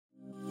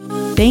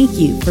Thank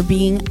you for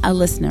being a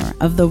listener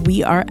of the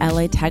We Are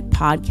LA Tech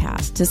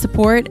podcast. To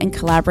support and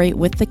collaborate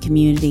with the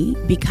community,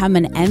 become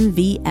an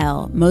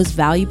MVL Most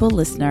Valuable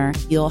Listener.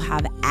 You'll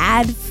have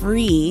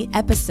ad-free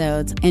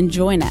episodes and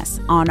join us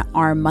on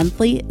our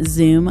monthly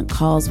Zoom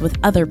calls with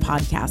other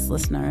podcast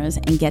listeners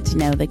and get to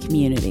know the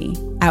community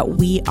at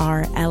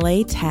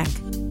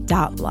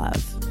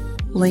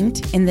WeAreLATech.love.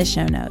 Linked in the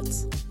show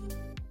notes.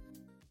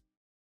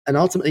 And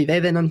ultimately,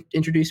 they then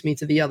introduced me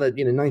to the other,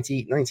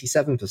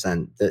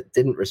 97% that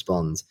didn't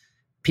respond.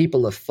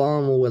 People are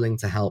far more willing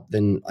to help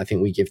than I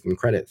think we give them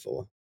credit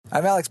for.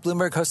 I'm Alex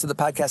Bloomberg, host of the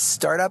podcast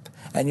Startup,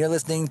 and you're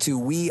listening to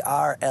We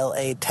Are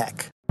LA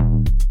Tech.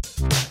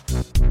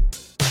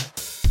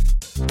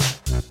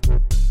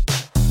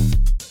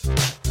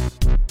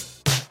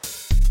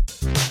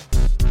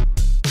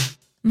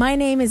 My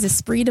name is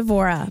Esprit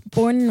Devora,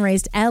 born and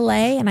raised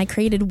LA, and I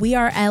created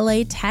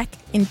WeAreLATech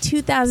in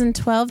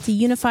 2012 to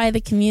unify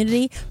the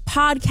community.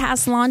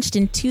 Podcast launched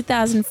in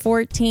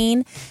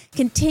 2014,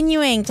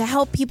 continuing to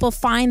help people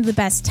find the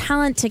best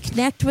talent, to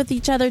connect with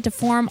each other, to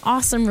form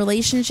awesome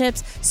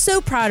relationships.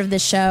 So proud of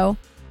this show.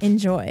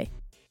 Enjoy.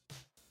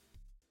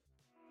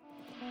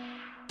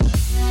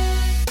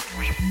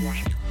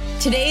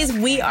 Today's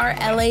We Are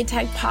LA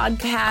Tech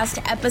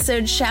podcast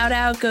episode shout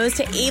out goes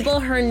to Abel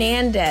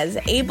Hernandez.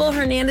 Abel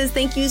Hernandez,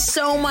 thank you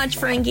so much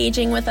for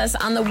engaging with us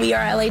on the We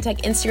Are LA Tech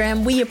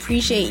Instagram. We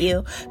appreciate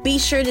you. Be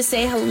sure to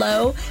say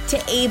hello to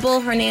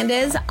Abel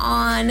Hernandez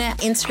on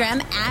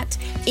Instagram at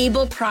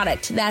Abel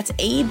Product. That's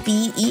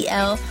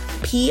ABELPRODUCT.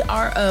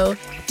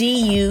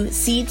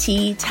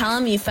 Tell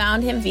him you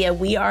found him via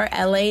We Are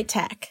LA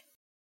Tech.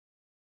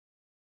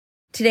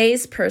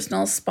 Today's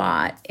personal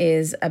spot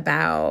is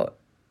about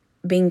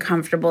being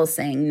comfortable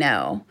saying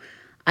no.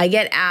 I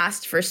get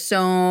asked for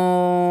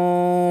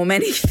so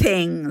many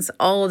things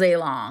all day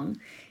long.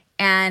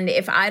 And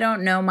if I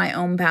don't know my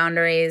own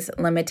boundaries,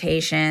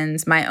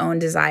 limitations, my own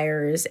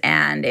desires,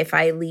 and if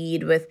I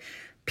lead with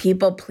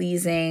people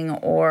pleasing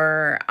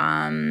or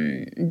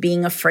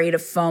being afraid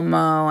of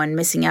FOMO and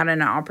missing out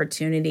on an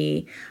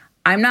opportunity,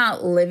 I'm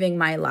not living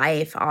my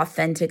life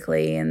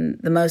authentically in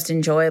the most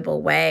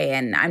enjoyable way.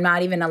 And I'm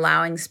not even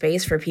allowing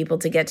space for people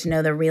to get to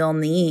know the real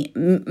me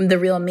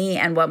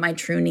and what my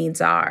true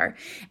needs are.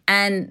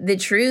 And the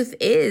truth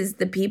is,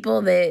 the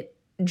people that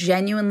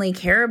genuinely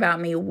care about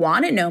me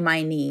want to know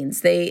my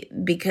needs.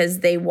 Because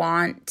they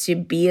want to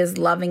be as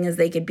loving as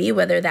they could be,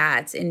 whether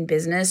that's in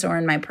business or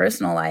in my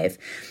personal life.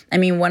 I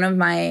mean, one of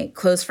my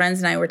close friends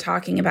and I were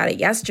talking about it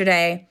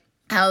yesterday,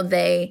 how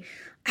they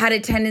had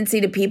a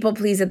tendency to people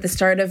please at the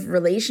start of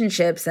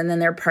relationships, and then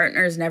their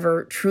partners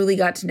never truly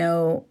got to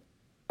know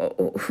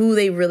who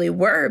they really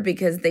were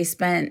because they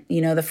spent,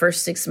 the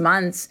first 6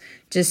 months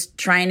just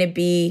trying to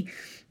be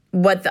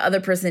what the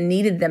other person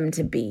needed them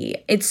to be.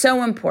 It's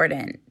so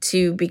important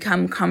to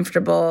become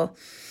comfortable.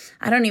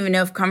 I don't even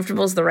know if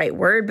comfortable is the right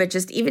word, but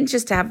just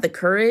to have the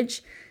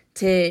courage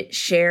to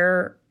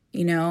share,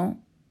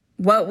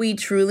 what we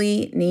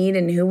truly need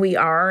and who we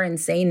are, and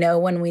say no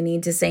when we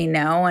need to say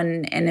no.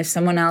 And if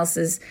someone else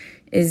is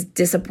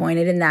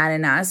disappointed in that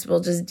in us, we'll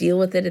just deal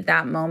with it at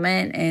that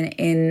moment and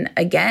in,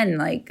 again,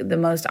 like the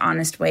most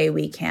honest way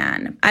we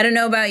can. I don't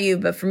know about you,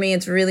 but for me,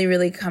 it's really,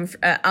 really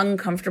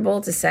uncomfortable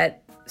to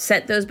set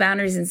those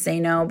boundaries and say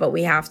no, but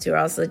we have to, or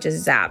else it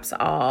just zaps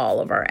all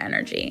of our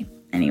energy.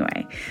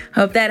 Anyway,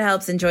 hope that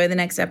helps. Enjoy the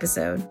next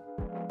episode.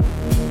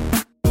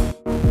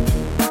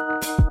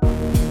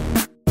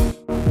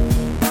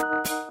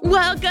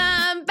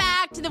 Welcome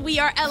back to the We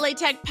Are LA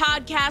Tech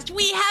podcast.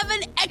 We have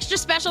an extra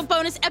special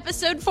bonus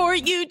episode for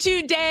you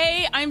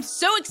today. I'm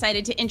so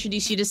excited to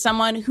introduce you to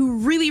someone who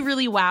really,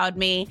 really wowed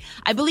me.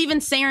 I believe in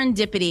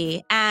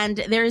serendipity, and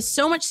there is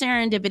so much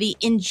serendipity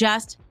in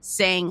just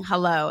saying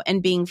hello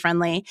and being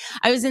friendly.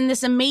 I was in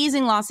this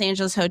amazing Los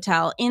Angeles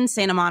hotel in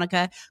Santa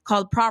Monica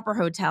called Proper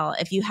Hotel.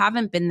 If you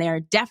haven't been there,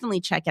 definitely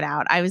check it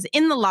out. I was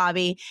in the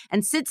lobby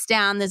and sits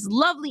down this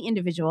lovely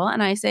individual,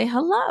 and I say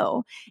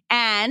hello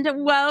and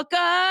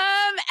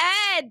welcome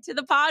Ed to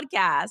the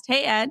podcast.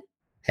 Hey, Ed.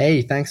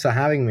 Hey, thanks for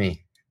having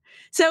me.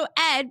 So,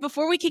 Ed,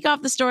 before we kick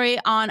off the story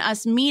on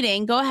us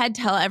meeting, go ahead,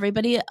 tell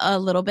everybody a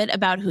little bit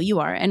about who you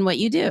are and what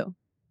you do.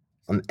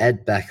 I'm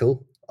Ed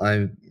Beccle.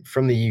 I'm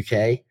from the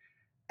UK,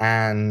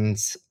 and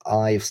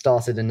I've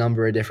started a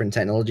number of different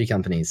technology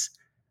companies.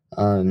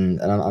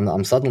 And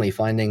I'm suddenly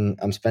finding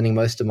I'm spending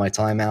most of my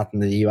time out in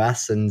the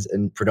US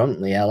and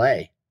predominantly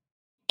LA.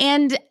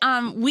 And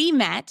we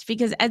met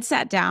because Ed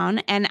sat down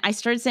and I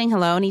started saying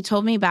hello, and he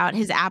told me about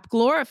his app,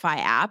 Glorify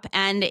app.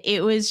 And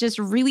it was just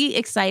really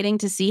exciting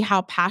to see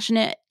how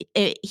passionate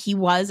he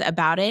was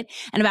about it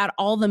and about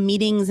all the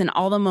meetings and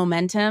all the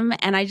momentum.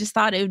 And I just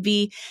thought it would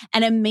be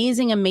an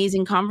amazing,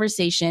 amazing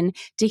conversation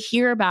to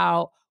hear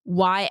about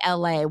why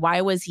LA?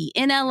 Why was he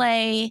in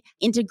LA,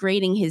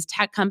 integrating his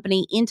tech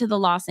company into the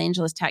Los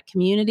Angeles tech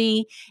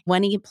community,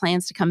 when he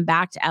plans to come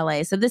back to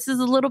LA? So this is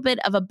a little bit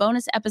of a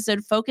bonus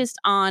episode focused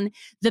on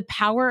the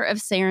power of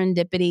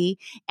serendipity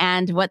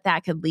and what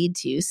that could lead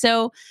to.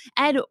 So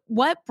Ed,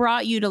 what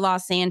brought you to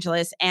Los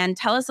Angeles? And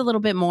tell us a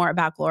little bit more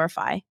about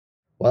Glorify.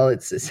 Well,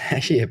 it's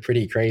actually a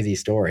pretty crazy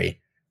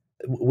story.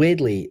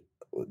 Weirdly,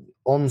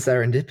 on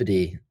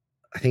serendipity,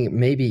 I think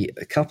maybe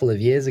a couple of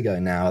years ago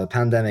now, the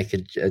pandemic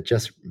had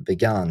just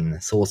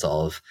begun, sort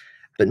of,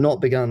 but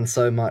not begun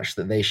so much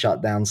that they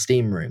shut down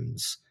steam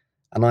rooms.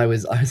 And I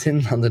was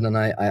in London, and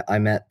I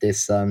met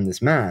this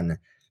man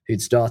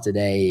who'd started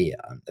a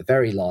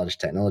very large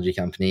technology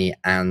company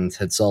and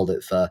had sold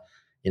it for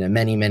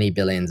many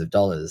billions of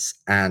dollars.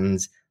 And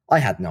I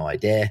had no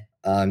idea.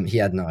 He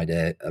had no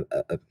idea,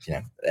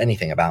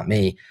 anything about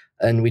me,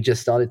 and we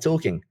just started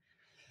talking.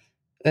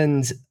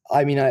 And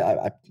I mean,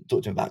 I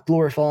talked to him about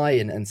Glorify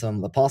and some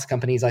of the past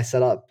companies I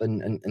set up.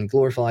 And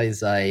Glorify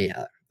is a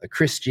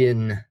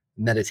Christian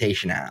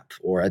meditation app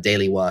or a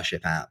daily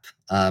worship app.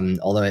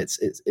 Although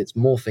it's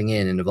morphing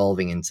in and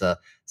evolving into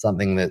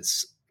something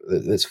that's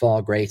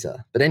far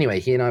greater. But anyway,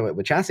 he and I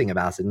were chatting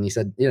about it, and he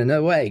said,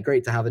 no way,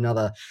 great to have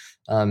another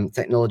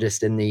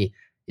technologist in the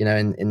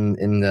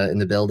in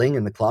the building,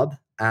 in the club.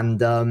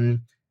 And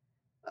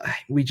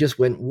we just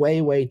went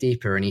way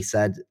deeper, and he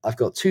said, I've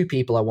got two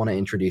people I want to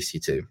introduce you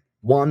to.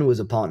 One was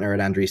a partner at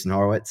Andreessen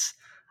Horowitz,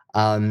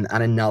 and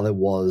another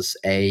was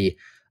a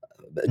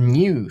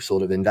new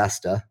sort of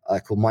investor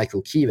called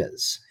Michael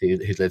Kivers, who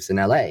lives in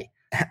LA.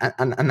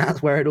 And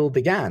that's where it all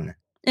began.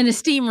 In a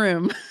steam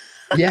room.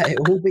 Yeah, it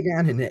all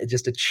began in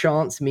just a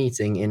chance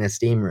meeting in a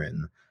steam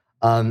room.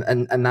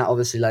 And that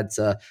obviously led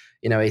to,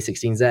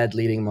 A16Z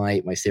leading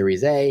my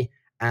Series A,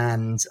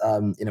 and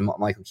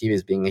Michael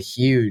Kivers being a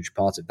huge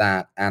part of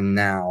that. And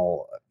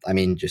now, I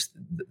mean, just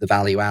the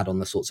value add on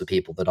the sorts of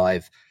people that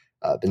I've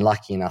been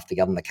lucky enough to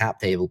get on the cap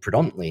table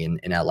predominantly in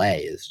LA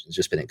has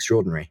just been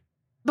extraordinary.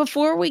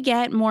 Before we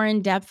get more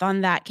in depth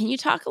on that, can you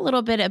talk a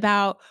little bit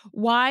about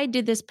why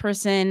did this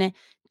person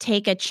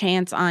take a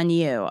chance on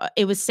you?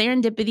 It was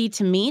serendipity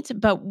to meet,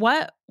 but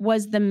what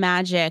was the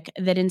magic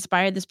that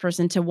inspired this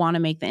person to want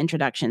to make the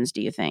introductions,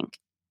 do you think?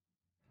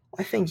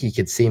 I think he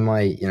could see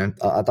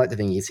I'd like to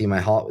think he could see my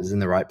heart was in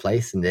the right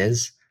place, and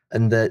is,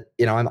 and that,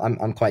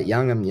 I'm quite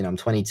young. I'm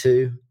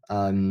 22.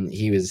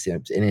 He was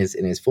in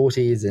his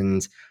 40s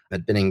and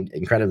had been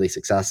incredibly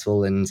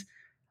successful. And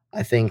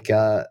I think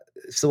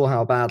saw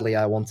how badly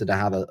I wanted to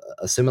have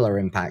a similar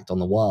impact on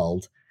the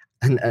world,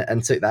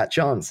 and took that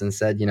chance and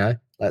said,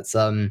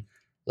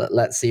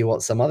 let's see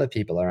what some other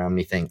people around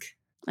me think.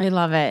 I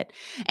love it.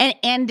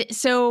 And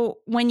so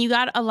when you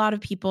got a lot of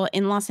people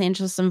in Los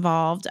Angeles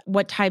involved,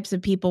 what types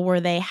of people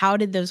were they? How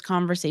did those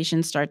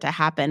conversations start to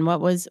happen?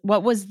 What was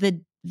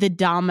the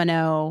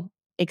domino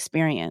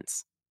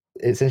experience?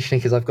 It's interesting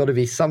because I've got to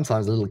be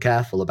sometimes a little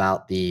careful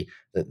about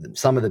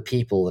some of the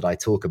people that I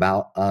talk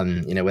about,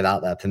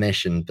 without their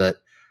permission. But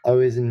I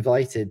was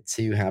invited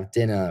to have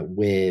dinner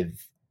with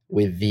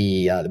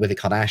the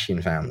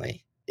Kardashian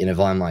family,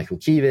 via Michael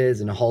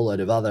Kivers and a whole load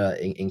of other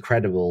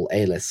incredible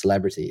A-list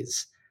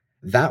celebrities.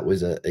 That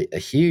was a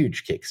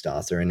huge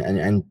Kickstarter,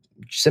 and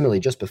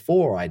similarly, just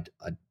before I'd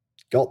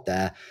got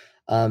there,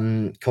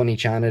 Connie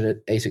Chan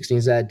at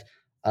A16Z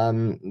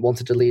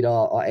wanted to lead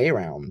our A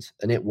round,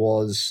 and it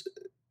was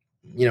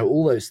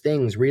all those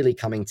things really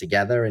coming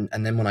together.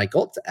 And then when I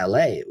got to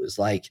LA, it was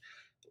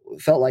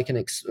felt like an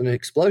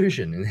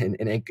explosion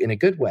in a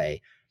good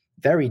way.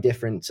 Very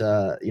different,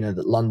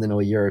 the London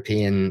or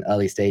European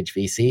early stage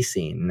VC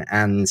scene.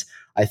 And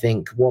I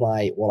think what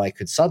I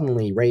could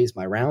suddenly raise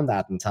my round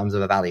at in terms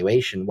of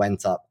evaluation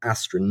went up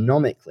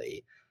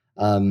astronomically.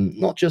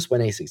 Not just when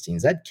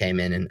A16Z came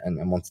in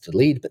and wanted to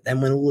lead, but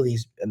then when all of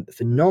these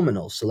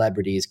phenomenal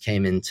celebrities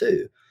came in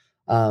too.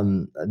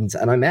 And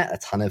I met a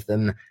ton of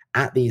them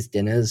at these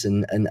dinners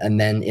and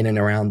then in and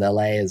around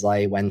LA as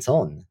I went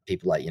on.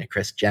 People like,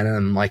 Kris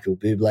Jenner, Michael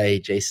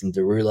Bublé, Jason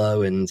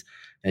Derulo, and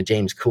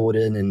James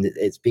Corden. And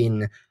it's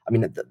been,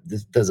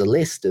 there's a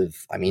list of,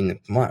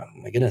 my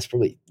goodness,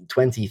 probably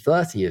 20,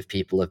 30 of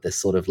people of this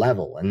sort of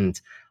level. And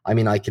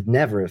I could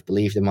never have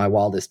believed in my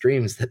wildest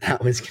dreams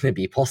that was going to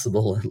be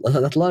possible,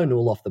 let alone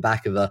all off the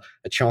back of a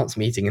chance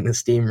meeting in the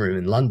steam room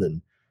in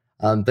London.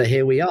 But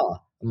here we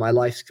are. My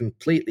life's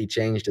completely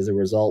changed as a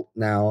result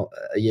now,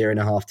 a year and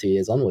a half, 2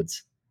 years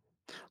onwards.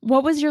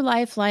 What was your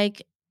life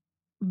like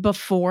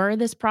before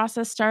this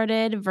process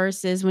started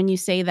versus when you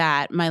say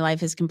that my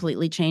life has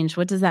completely changed?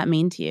 What does that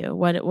mean to you?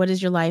 What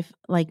is your life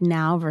like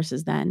now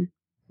versus then?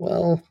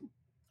 Well,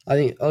 I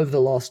think over the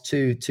last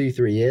 3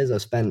 years,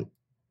 I've spent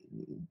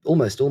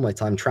almost all my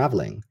time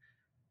traveling,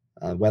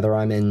 whether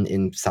I'm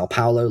in Sao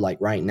Paulo, like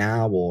right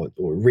now, or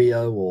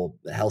Rio, or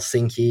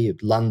Helsinki,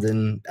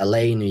 London,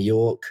 LA, New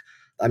York.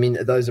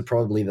 Those are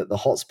probably the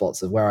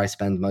hotspots of where I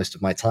spend most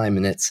of my time,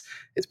 and it's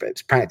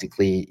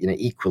practically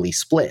equally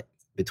split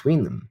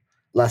between them.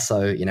 Less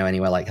so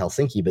anywhere like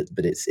Helsinki,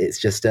 but it's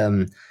just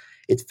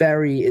it's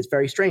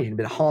very strange and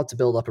a bit hard to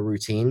build up a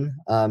routine.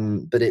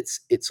 But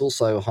it's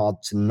also hard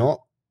to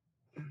not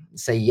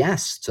say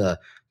yes to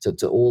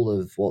all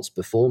of what's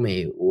before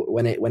me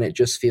when it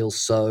just feels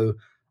so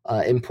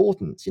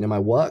important. My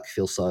work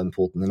feels so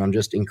important, and I'm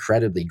just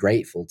incredibly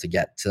grateful to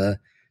get to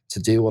to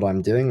do what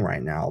I'm doing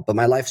right now. But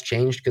my life's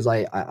changed because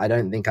I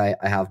don't think I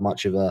have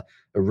much of a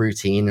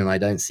routine, and I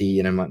don't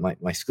see,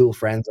 my school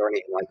friends or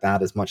anything like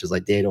that as much as I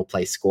did, or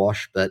play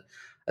squash. But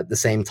at the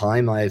same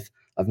time, I've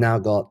now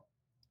got,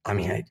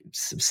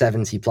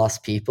 70 plus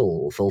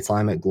people full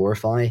time at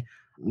Glorify,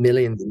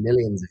 millions and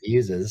millions of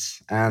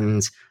users,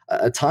 and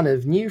a ton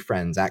of new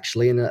friends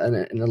actually in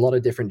a lot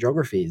of different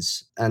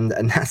geographies, and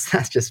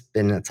that's just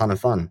been a ton of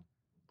fun.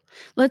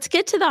 Let's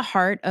get to the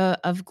heart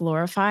of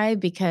Glorify,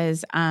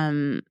 because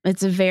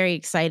it's a very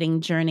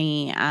exciting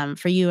journey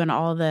for you and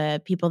all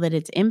the people that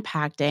it's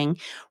impacting.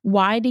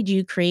 Why did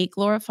you create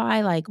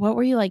Glorify? Like, what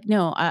were you like?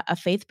 No, a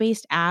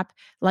faith-based app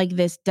like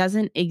this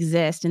doesn't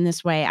exist in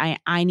this way.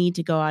 I need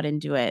to go out and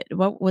do it.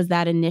 What was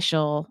that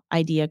initial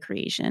idea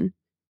creation?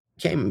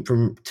 Came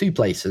from two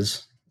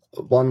places.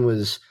 One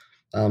was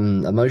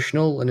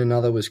emotional, and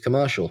another was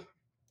commercial.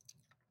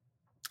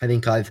 I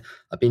think I've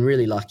been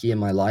really lucky in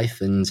my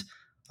life, and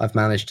I've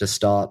managed to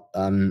start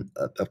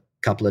a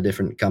couple of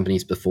different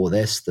companies before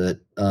this that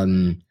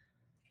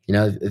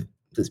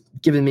that's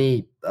given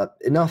me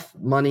enough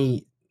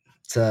money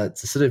to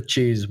sort of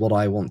choose what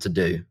I want to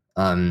do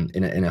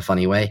in a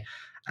funny way.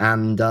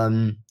 And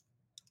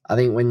I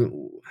think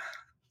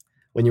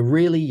when you're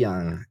really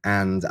young,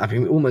 and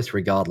almost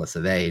regardless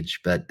of age,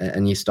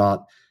 and you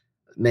start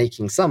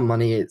making some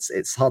money,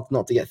 it's hard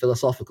not to get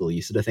philosophical.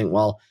 You sort of think,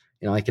 well,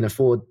 I can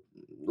afford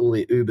all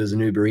the Ubers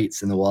and Uber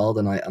Eats in the world,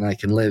 and I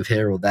can live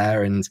here or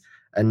there, and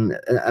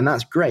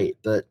that's great.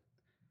 But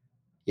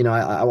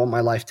I want my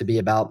life to be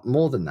about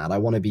more than that. I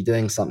want to be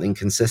doing something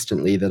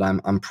consistently that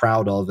I'm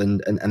proud of,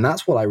 and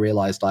that's what I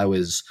realized I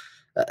was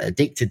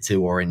addicted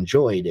to or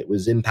enjoyed. It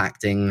was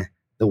impacting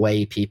the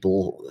way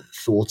people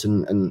thought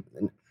and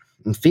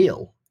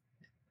feel.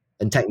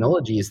 And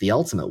technology is the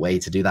ultimate way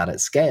to do that at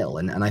scale.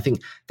 And I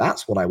think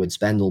that's what I would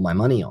spend all my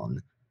money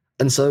on.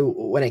 And so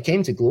when it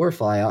came to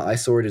Glorify, I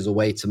saw it as a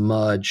way to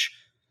merge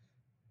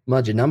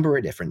a number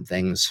of different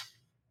things,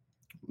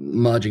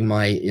 merging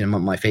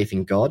my faith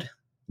in God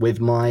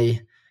with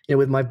my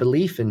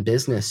belief in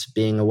business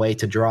being a way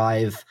to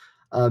drive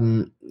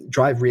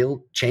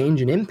real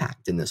change and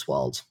impact in this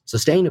world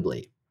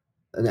sustainably.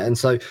 And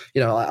so,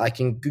 I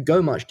can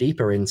go much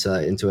deeper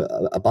into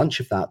a bunch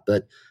of that,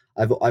 but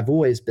I've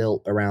always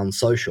built around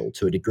social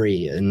to a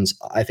degree. And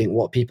I think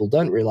what people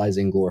don't realize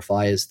in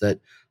Glorify is that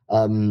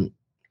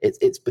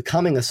it's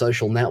becoming a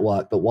social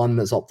network, but one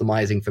that's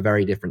optimizing for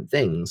very different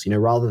things.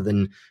 Rather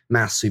than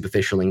mass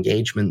superficial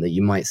engagement that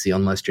you might see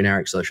on most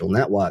generic social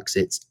networks,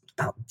 it's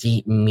about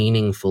deep,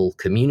 meaningful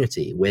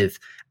community with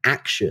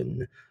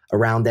action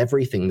around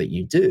everything that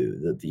you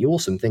do. The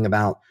awesome thing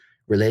about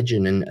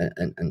religion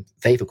and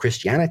faith or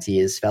Christianity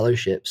is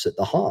fellowships at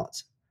the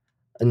heart.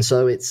 And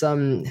so it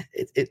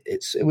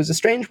was a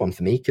strange one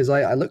for me, because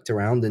I looked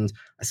around and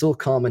I saw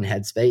Calm and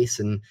Headspace,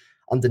 and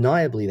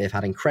undeniably they've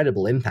had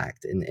incredible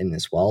impact in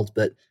this world.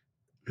 But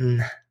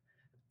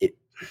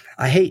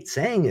I hate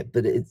saying it,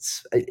 but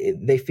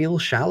they feel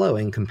shallow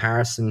in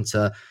comparison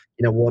to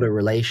what a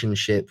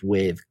relationship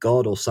with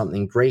God or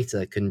something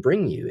greater can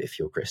bring you if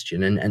you're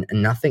Christian, and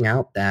nothing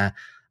out there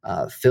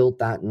filled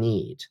that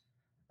need.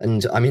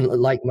 And I mean,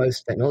 like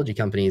most technology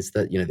companies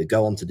that that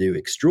go on to do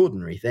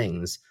extraordinary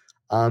things,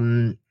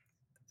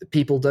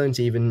 people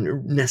don't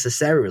even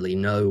necessarily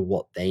know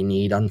what they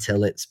need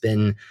until it's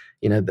been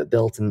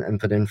built and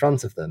put in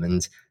front of them.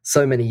 And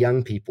so many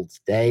young people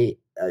today,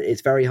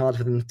 it's very hard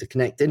for them to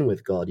connect in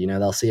with God.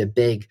 They'll see a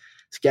big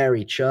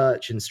scary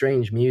church and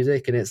strange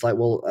music, and it's like,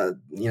 well,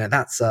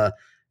 that's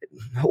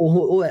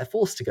all they're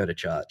forced to go to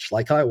church,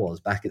 like I was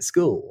back at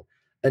school.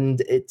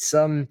 And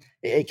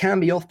it can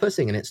be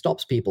off-putting, and it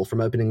stops people from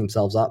opening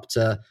themselves up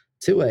to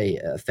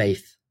a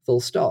faith,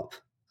 full stop.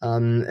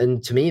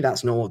 And to me,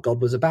 that's not what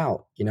God was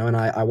about, and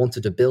I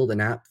wanted to build an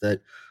app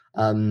that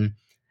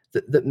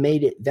that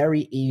made it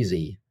very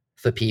easy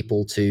for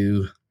people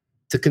to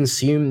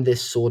consume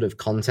this sort of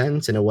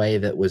content in a way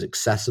that was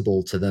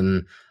accessible to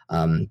them,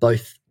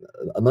 both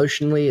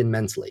emotionally and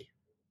mentally.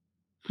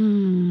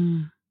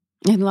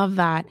 I love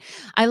that.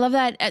 I love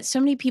that. So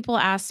many people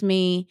ask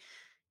me,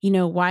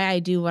 why I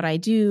do what I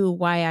do,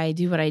 why I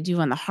do what I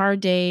do on the hard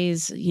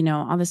days,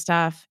 all this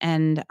stuff.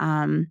 And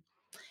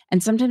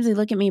sometimes they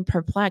look at me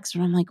perplexed,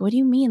 and I'm like, what do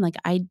you mean? Like,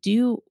 I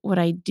do what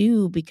I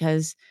do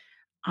because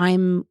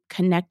I'm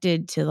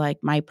connected to like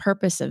my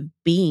purpose of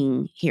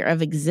being here,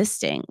 of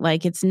existing.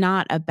 Like, it's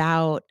not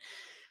about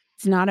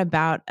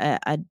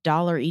a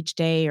dollar each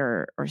day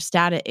or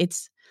status.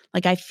 It's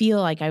like, I feel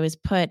like I was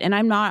put, and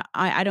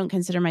I don't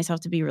consider myself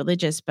to be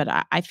religious, but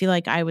I feel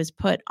like I was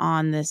put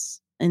in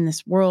this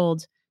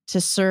world to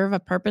serve a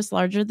purpose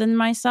larger than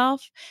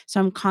myself. So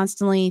I'm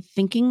constantly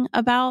thinking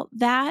about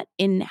that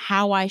in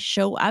how I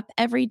show up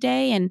every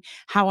day and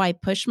how I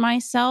push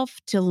myself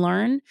to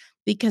learn,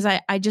 because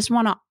I just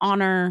want to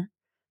honor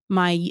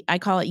I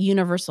call it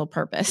universal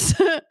purpose.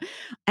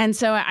 And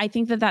so I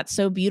think that that's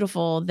so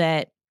beautiful,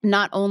 that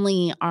not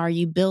only are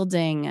you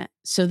building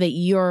so that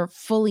you're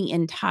fully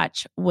in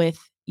touch with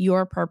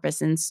your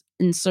purpose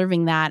in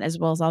serving that, as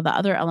well as all the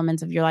other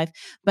elements of your life,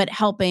 but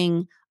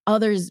helping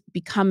others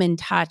become in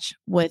touch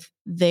with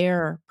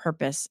their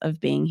purpose of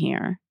being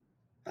here.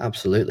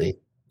 Absolutely.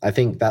 I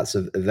think that's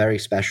a very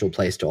special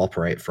place to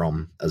operate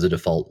from as a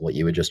default, what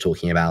you were just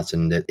talking about.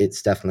 And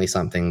it's definitely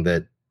something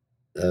that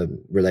a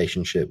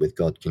relationship with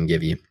God can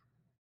give you.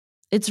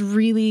 It's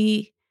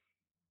really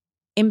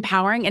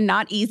empowering and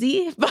not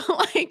easy,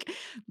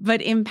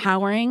 but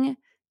empowering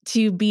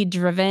to be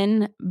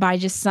driven by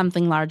just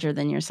something larger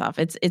than yourself.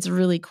 It's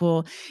really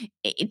cool.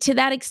 To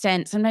that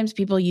extent, sometimes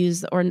people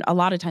use, or a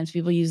lot of times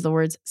people use the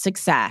words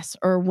success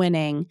or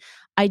winning.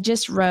 I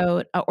just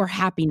wrote, or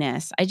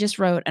happiness. I just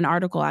wrote an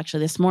article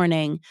actually this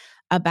morning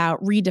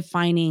about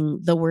redefining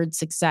the word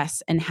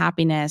success and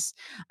happiness.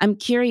 I'm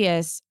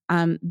curious,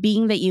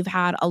 being that you've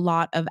had a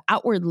lot of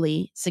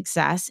outwardly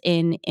success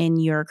in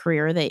your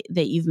career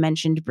that you've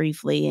mentioned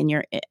briefly in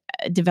your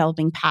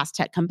developing past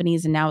tech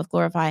companies and now with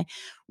Glorify,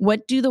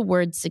 what do the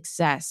words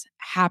success,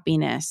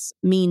 happiness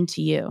mean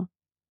to you?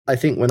 I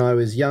think when I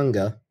was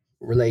younger,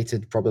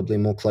 related probably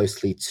more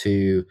closely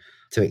to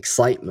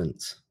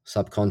excitement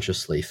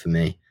subconsciously for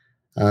me.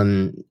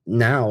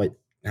 Now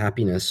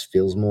happiness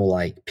feels more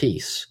like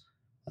peace,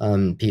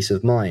 peace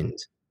of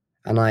mind.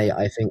 And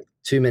I think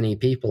too many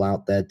people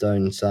out there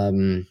don't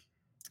you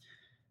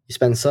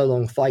spend so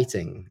long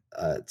fighting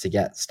to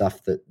get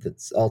stuff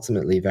that's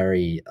ultimately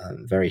very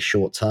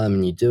short term,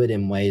 and you do it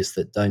in ways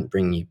that don't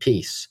bring you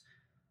peace.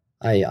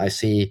 I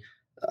see,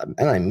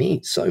 and I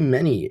meet so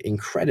many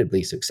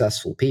incredibly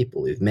successful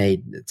people who've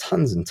made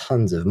tons and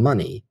tons of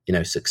money,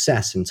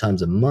 success in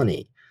terms of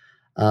money,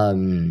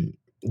 um,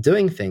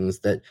 doing things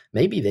that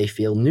maybe they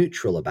feel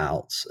neutral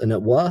about, and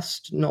at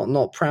worst,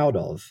 not proud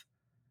of.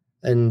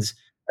 And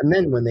and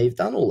then when they've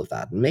done all of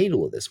that and made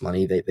all of this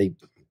money, they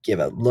give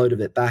a load of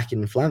it back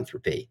in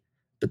philanthropy.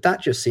 But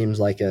that just seems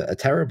like a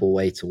terrible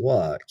way to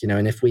work,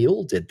 and if we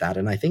all did that,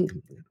 and I think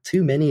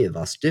too many of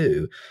us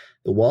do,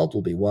 the world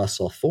will be worse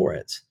off for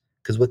it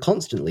because we're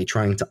constantly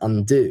trying to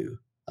undo.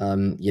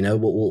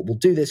 We'll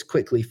do this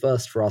quickly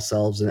first for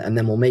ourselves, and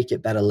then we'll make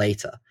it better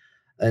later.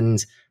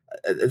 And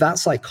that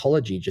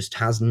psychology just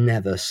has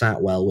never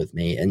sat well with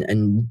me,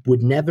 and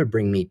would never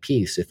bring me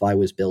peace if I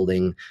was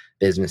building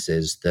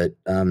businesses that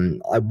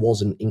I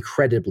wasn't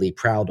incredibly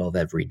proud of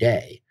every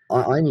day.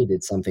 I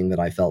needed something that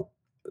I felt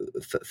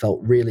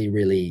really,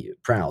 really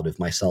proud of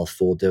myself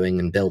for doing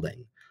and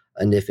building.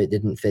 And if it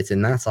didn't fit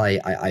in that,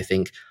 I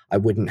think I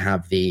wouldn't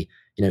have the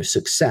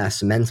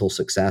success, mental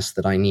success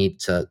that I need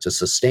to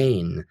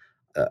sustain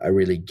a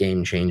really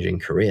game-changing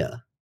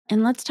career.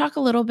 And let's talk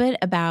a little bit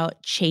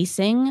about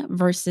chasing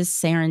versus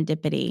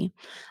serendipity.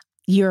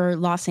 Your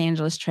Los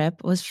Angeles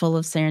trip was full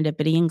of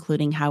serendipity,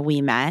 including how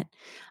we met.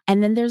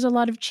 And then there's a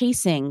lot of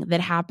chasing that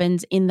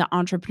happens in the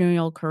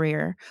entrepreneurial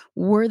career.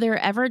 Were there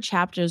ever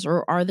chapters,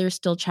 or are there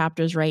still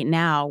chapters right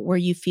now where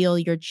you feel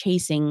you're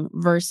chasing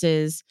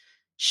versus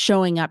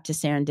showing up to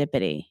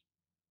serendipity?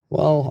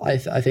 Well, I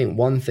think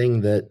one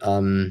thing that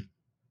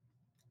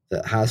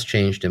that has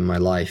changed in my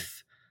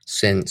life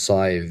since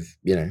I've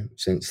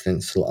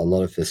since a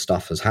lot of this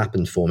stuff has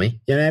happened for me,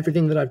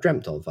 everything that I've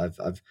dreamt of,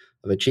 I've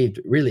achieved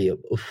really a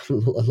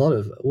lot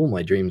of all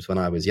my dreams when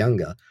I was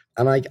younger,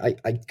 and I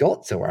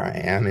got to where I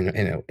am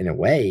in a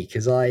way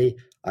because I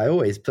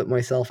always put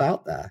myself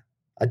out there.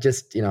 I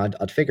just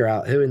I'd figure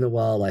out who in the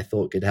world I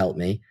thought could help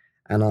me,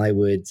 and I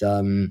would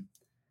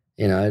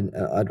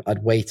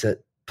I'd wait at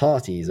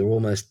parties or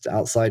almost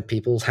outside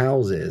people's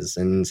houses,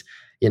 and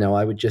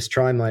I would just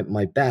try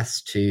my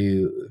best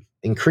to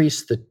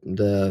increase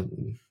the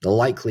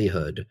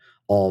likelihood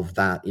of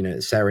that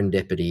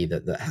serendipity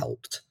that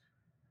helped.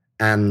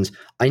 And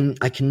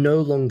I can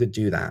no longer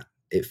do that.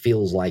 It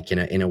feels like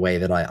in a way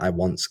that I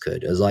once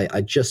could, as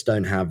I just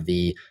don't have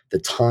the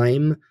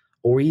time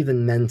or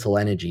even mental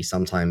energy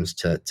sometimes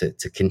to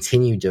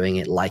continue doing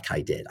it like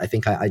I did. I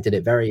think I did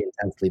it very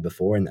intensely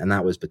before, and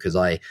that was because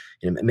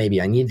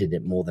maybe I needed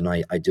it more than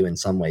I do in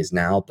some ways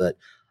now. But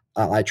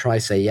I try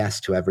to say yes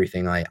to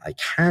everything I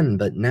can.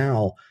 But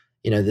now,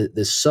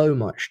 there's so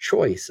much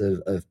choice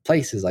of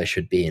places I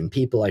should be and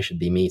people I should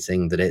be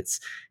meeting that it's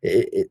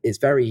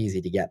very easy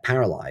to get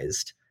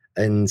paralyzed.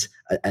 And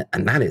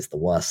that is the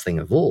worst thing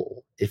of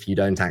all, if you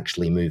don't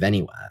actually move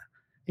anywhere,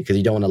 because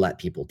you don't want to let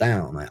people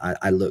down.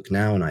 I look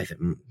now and I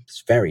think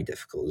it's very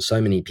difficult. There's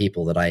so many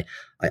people that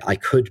I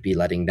could be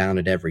letting down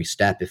at every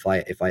step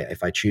if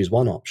I choose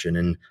one option,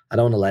 and I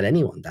don't want to let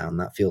anyone down.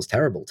 That feels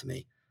terrible to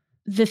me.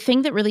 The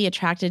thing that really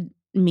attracted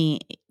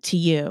me to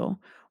you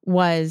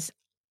was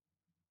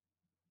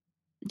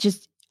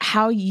just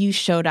how you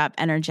showed up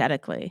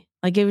energetically.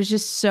 Like, it was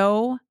just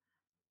so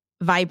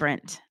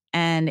vibrant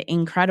and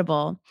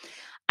incredible.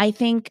 I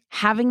think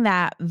having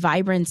that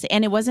vibrancy,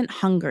 and it wasn't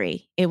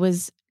hungry, it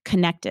was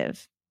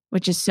connective,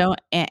 which is so,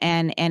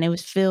 and it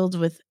was filled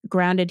with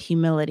grounded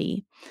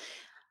humility.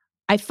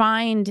 I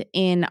find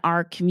in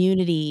our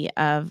community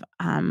of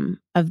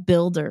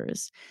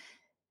builders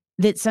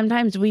that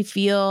sometimes we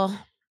feel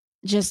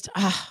just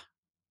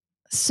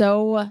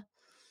so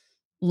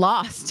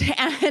lost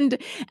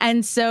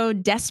and so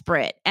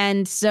desperate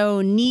and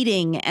so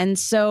needing and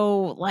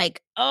so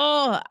like,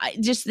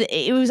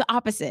 it was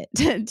opposite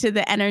to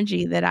the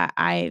energy that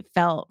I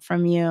felt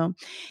from you.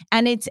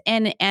 And it's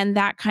and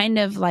that kind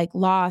of like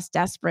lost,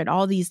 desperate,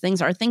 all these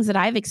things are things that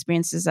I've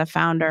experienced as a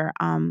founder.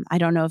 I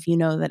don't know if you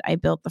know that I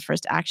built the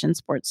first action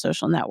sports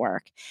social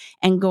network,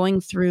 and going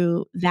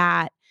through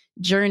that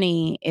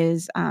journey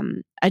is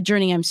a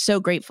journey I'm so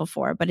grateful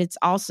for, but it's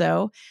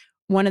also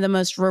one of the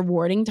most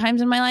rewarding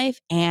times in my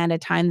life, and a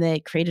time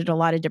that created a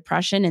lot of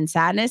depression and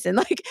sadness and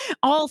like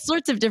all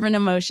sorts of different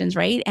emotions,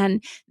 right?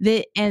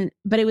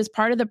 But it was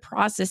part of the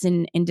process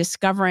in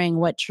discovering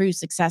what true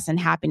success and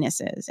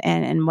happiness is,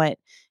 and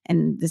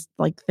this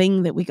like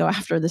thing that we go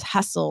after, this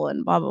hustle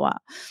and blah blah blah.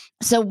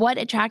 So what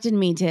attracted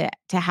me to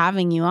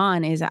having you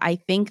on is I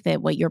think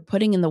that what you're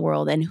putting in the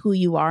world and who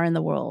you are in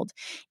the world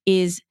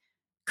is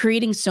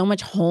creating so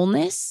much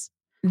wholeness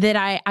that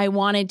I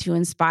wanted to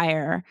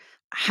inspire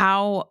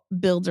how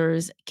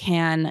builders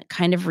can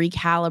kind of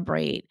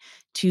recalibrate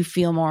to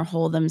feel more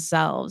whole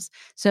themselves.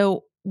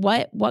 So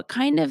what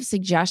kind of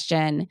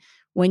suggestion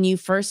when you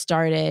first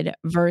started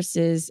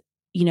versus,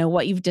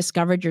 what you've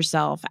discovered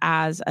yourself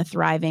as a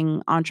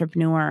thriving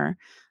entrepreneur,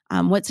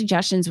 what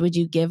suggestions would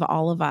you give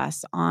all of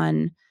us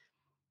on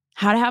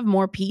how to have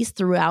more peace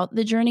throughout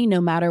the journey,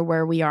 no matter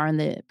where we are in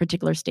the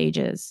particular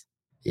stages?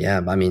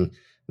 Yeah, I mean,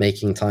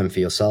 making time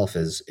for yourself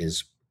is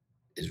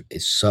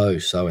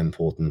so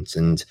important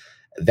and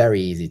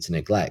very easy to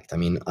neglect. I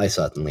mean, I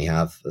certainly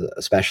have,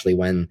 especially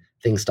when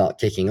things start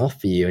kicking off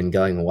for you and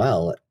going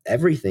well.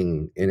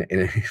 Everything in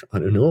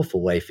an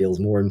awful way feels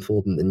more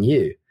important than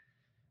you.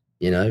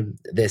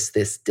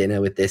 This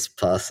dinner with this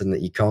person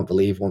that you can't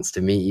believe wants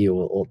to meet you,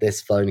 or this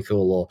phone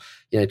call,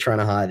 or trying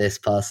to hire this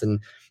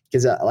person.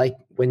 Because like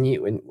when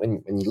you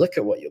look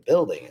at what you're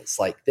building, it's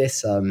like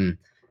this.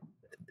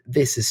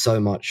 This is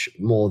so much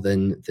more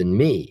than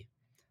me.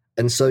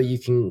 And so you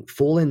can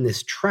fall in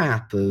this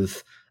trap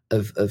of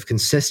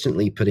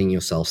consistently putting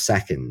yourself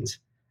second.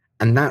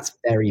 And that's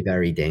very,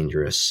 very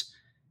dangerous.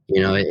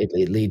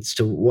 It leads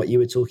to what you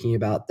were talking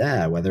about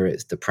there, whether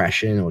it's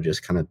depression or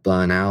just kind of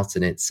burnout.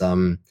 And it's, I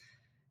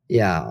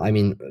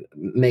mean,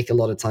 make a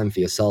lot of time for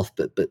yourself,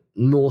 but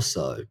more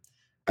so,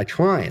 I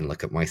try and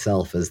look at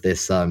myself as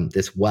this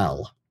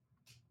well,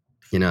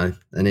 and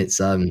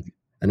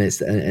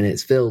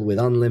it's filled with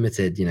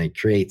unlimited,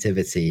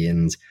 creativity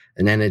and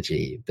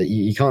energy, but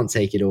you can't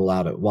take it all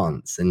out at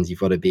once, and you've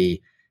got to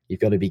be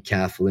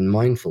careful and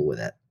mindful with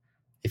it.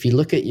 If you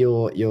look at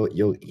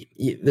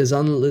there's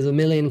a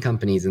million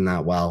companies in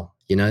that well,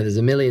 there's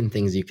a million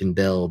things you can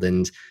build,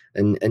 and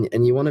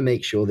you want to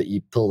make sure that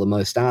you pull the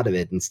most out of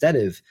it instead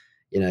of,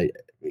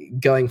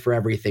 going for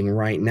everything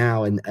right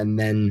now and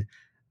then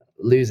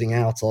losing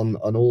out on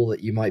all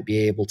that you might be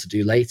able to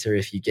do later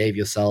if you gave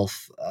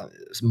yourself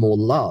more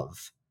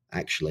love,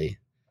 actually.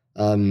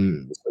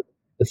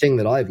 The thing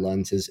that I've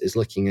learned is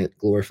looking at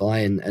Glorify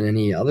and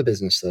any other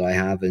business that I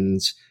have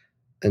and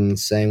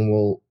saying,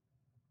 well,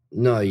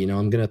 no,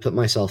 I'm going to put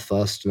myself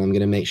first, and I'm going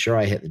to make sure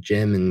I hit the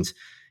gym, and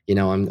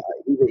I'm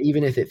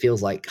even if it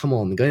feels like, come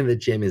on, going to the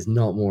gym is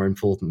not more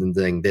important than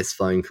doing this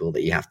phone call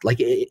that you have to, like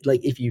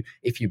if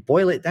you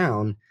boil it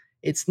down,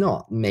 it's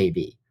not,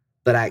 maybe.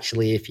 But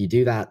actually, if you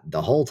do that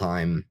the whole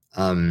time,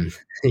 the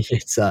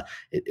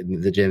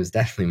gym is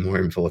definitely more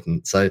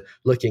important. So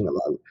looking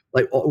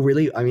at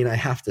really, I mean, I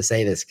have to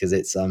say this because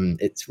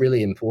it's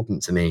really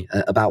important to me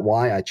about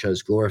why I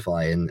chose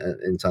Glorify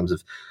in terms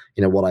of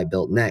what I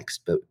built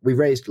next. But we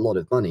raised a lot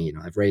of money.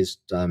 I've raised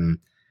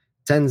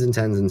tens and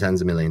tens and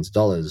tens of millions of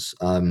dollars,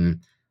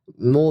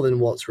 more than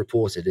what's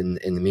reported in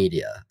the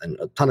media, and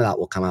a ton of that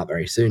will come out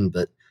very soon.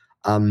 But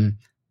I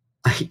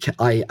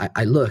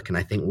look and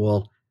I think,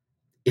 well,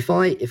 if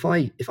I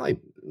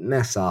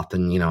mess up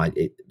and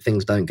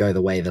things don't go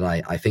the way that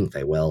I think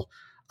they will,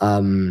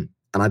 and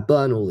I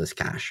burn all this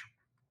cash,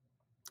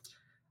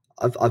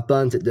 I've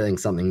burnt it doing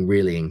something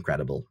really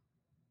incredible.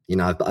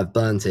 I've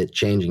burnt it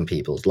changing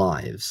people's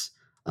lives,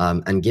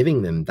 and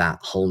giving them that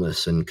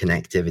wholeness and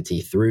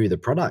connectivity through the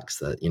products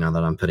that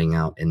that I'm putting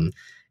out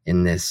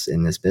in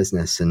this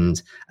business,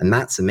 and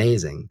that's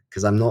amazing,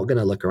 because I'm not going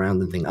to look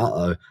around and think,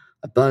 I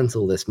burnt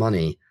all this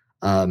money,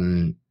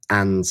 and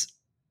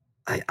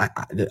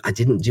I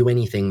didn't do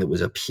anything that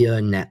was a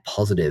pure net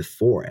positive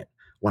for it.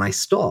 When I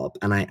stop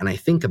and I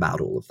think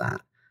about all of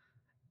that,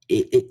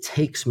 it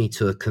takes me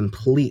to a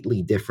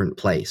completely different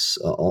place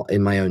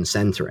in my own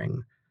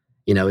centering.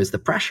 As the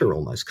pressure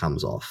almost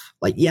comes off.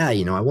 Like, I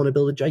want to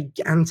build a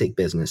gigantic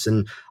business,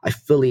 and I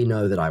fully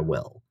know that I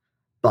will.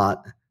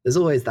 But there's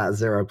always that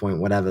 0.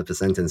 whatever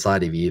percent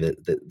inside of you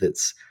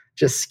that's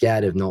just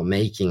scared of not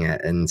making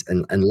it,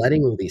 and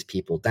letting all these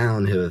people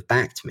down who have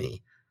backed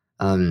me.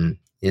 And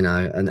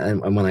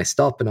when I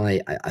stop and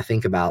I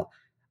think about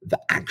the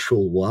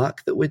actual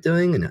work that we're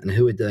doing and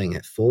who we're doing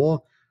it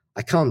for,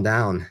 I calm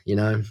down.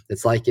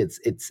 It's like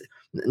it's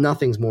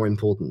nothing's more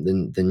important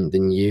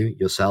than you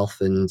yourself,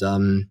 and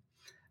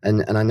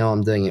I know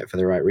I'm doing it for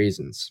the right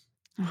reasons.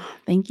 Oh,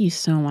 thank you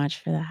so much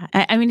for that.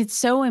 I mean, it's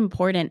so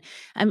important.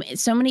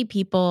 So many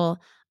people,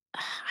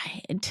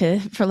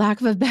 for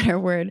lack of a better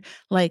word,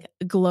 like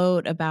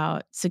gloat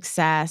about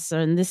success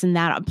and this and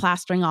that,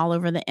 plastering all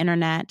over the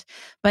internet.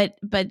 But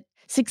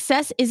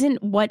success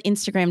isn't what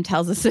Instagram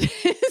tells us it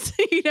is.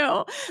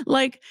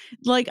 Like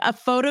a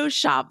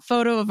Photoshop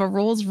photo of a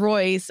Rolls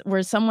Royce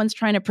where someone's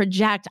trying to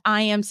project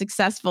 "I am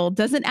successful"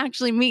 doesn't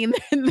actually mean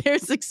they're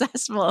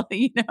successful.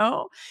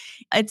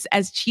 It's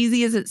as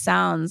cheesy as it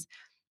sounds.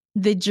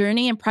 The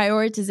journey and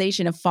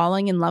prioritization of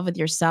falling in love with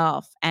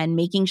yourself and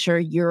making sure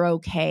you're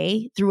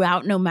okay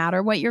throughout, no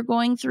matter what you're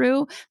going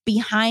through,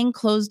 behind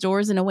closed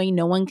doors in a way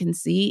no one can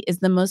see, is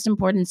the most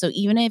important. So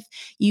even if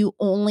you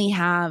only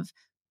have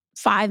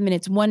 5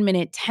 minutes, 1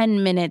 minute,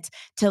 10 minutes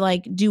to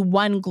like do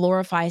one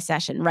glorify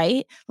session,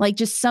 right? Like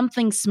just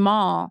something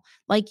small,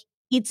 like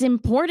it's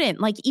important.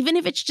 Like even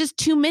if it's just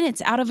 2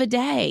 minutes out of a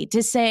day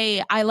to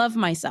say, I love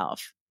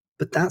myself.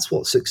 But that's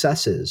what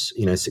success is.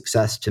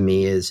 Success to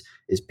me is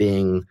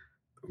being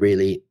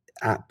really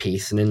at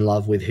peace and in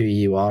love with who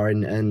you are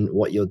and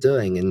what you're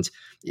doing. And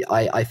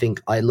I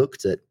think I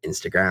looked at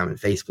Instagram and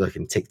Facebook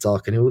and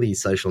TikTok and all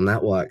these social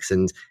networks,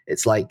 and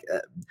it's like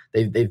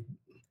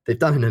they've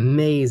done an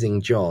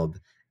amazing job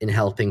in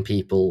helping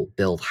people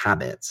build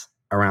habits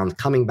around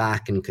coming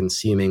back and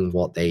consuming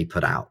what they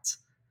put out.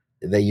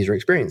 Their user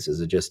experiences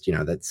are just,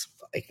 that's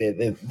like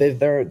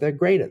they're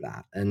great at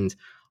that. And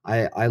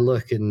I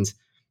look, and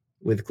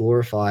with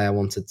Glorify, I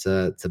wanted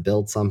to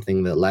build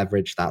something that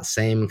leveraged that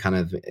same kind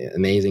of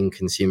amazing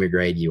consumer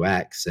grade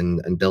UX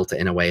and built it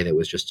in a way that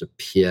was just a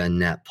pure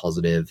net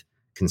positive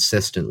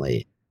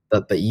consistently.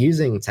 But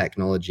using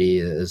technology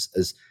as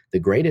the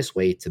greatest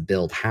way to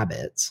build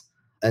habits.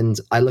 And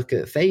I look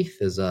at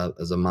faith as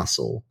a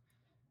muscle,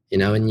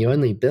 and you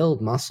only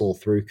build muscle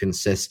through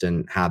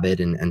consistent habit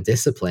and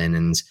discipline.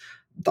 And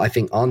I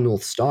think our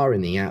North Star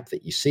in the app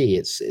that you see,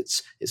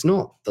 it's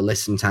not the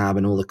listen tab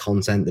and all the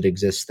content that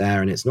exists there,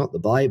 and it's not the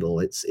Bible.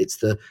 It's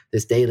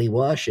this daily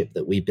worship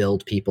that we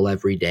build people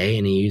every day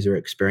in a user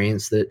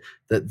experience that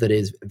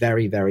is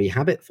very, very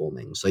habit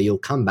forming. So you'll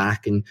come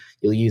back and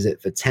you'll use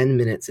it for 10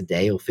 minutes a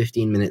day or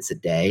 15 minutes a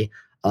day.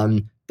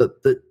 But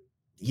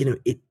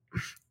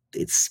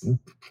it's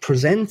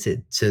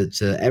presented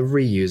to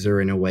every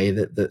user in a way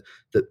that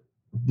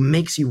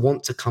makes you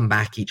want to come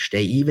back each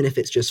day, even if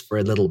it's just for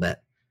a little bit.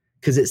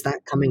 Because it's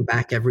that coming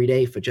back every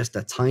day for just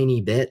a tiny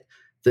bit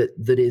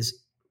that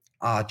is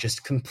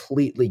just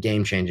completely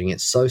game changing.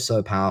 It's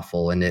so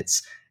powerful, and it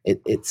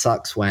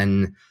sucks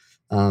when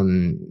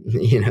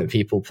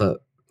people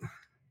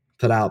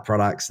put out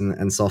products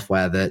and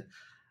software that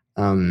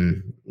I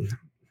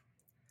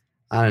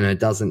don't know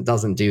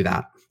doesn't do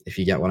that. If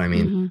you get what I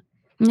mean. Mm-hmm.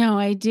 No,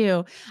 I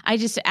do.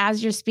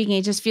 As you're speaking,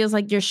 it just feels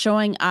like you're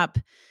showing up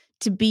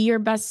to be your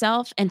best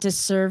self and to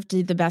serve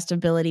to the best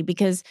ability.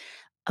 Because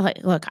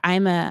look,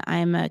 I'm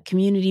a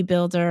community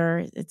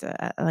builder.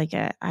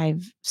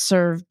 I've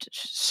served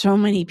so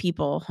many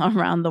people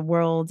around the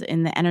world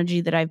in the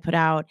energy that I've put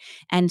out.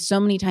 And so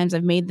many times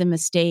I've made the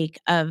mistake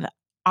of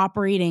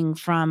operating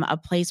from a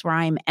place where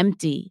I'm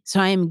empty. So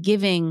I am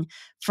giving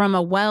from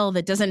a well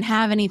that doesn't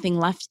have anything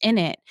left in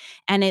it,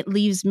 and it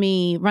leaves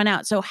me run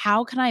out. So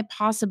how can I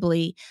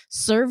possibly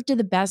serve to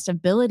the best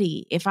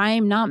ability if I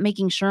am not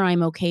making sure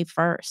I'm okay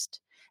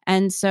first?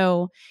 And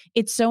so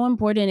it's so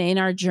important in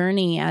our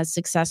journey as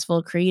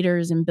successful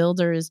creators and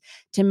builders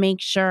to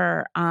make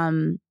sure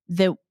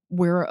that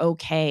we're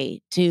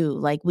okay too.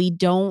 Like we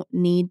don't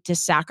need to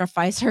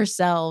sacrifice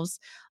ourselves.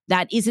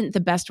 That isn't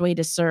the best way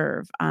to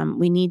serve.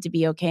 We need to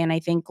be okay. And I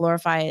think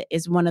Glorify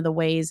is one of the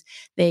ways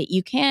that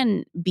you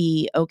can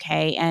be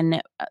okay.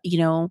 And,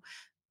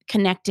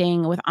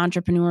 connecting with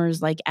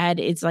entrepreneurs like Ed,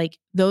 it's like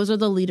those are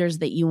the leaders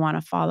that you want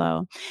to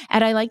follow.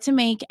 Ed, I like to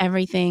make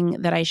everything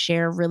that I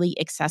share really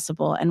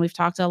accessible. And we've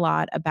talked a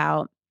lot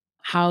about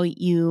how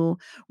you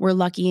were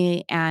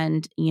lucky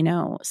and,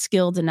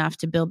 skilled enough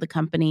to build the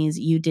companies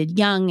you did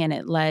young, and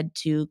it led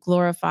to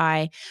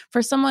Glorify.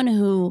 For someone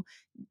who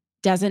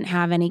doesn't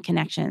have any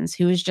connections,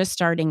 who is just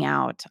starting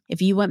out, if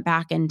you went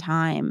back in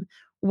time,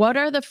 what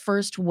are the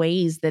first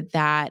ways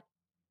that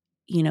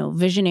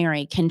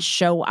visionary can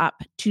show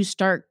up to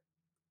start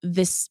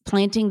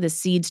planting the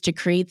seeds to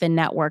create the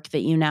network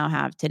that you now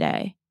have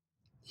today?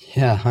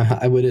 Yeah,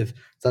 I would have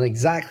done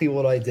exactly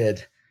what I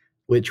did,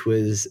 which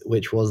was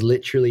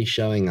literally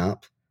showing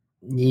up,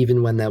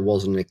 even when there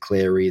wasn't a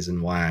clear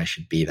reason why I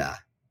should be there.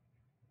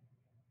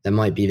 There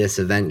might be this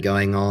event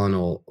going on,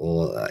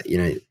 or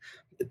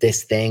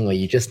this thing, or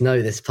you just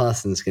know this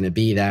person's going to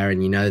be there,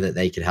 and you know that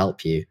they could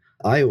help you.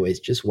 I always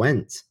just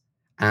went,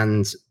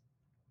 and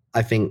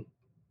I think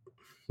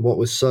what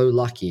was so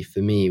lucky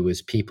for me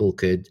was people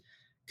could,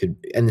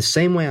 in the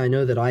same way I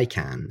know that I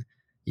can,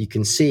 you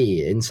can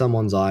see in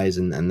someone's eyes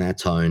and their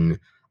tone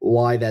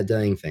why they're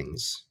doing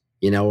things,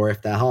 or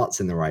if their heart's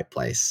in the right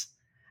place.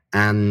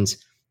 And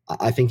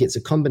I think it's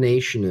a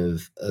combination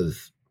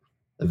of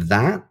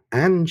that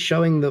and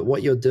showing that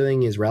what you're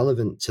doing is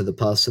relevant to the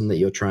person that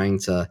you're trying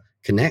to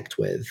connect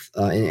with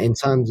in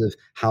terms of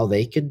how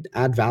they could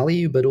add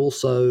value, but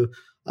also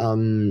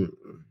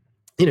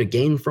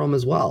gain from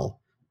as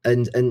well.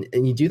 And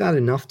you do that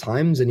enough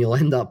times and you'll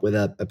end up with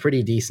a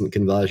pretty decent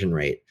conversion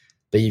rate.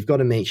 But you've got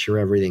to make sure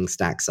everything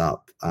stacks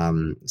up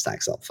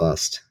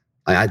first.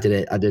 I did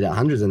it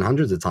hundreds and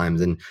hundreds of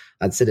times, and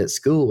I'd sit at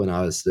school when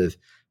I was sort of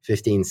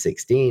 15,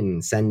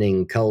 16,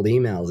 sending cold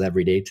emails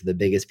every day to the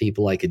biggest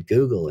people I could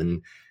Google,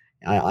 and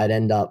I'd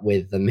end up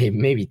with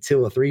maybe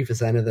 2 or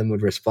 3% of them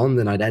would respond,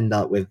 and I'd end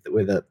up with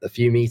a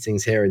few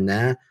meetings here and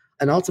there.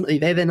 And ultimately,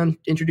 they then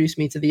introduced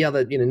me to the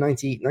other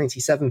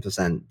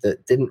 97%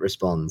 that didn't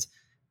respond.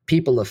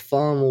 People are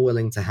far more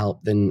willing to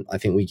help than I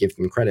think we give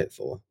them credit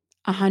for.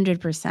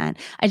 100%.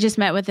 I just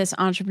met with this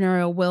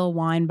entrepreneur, Will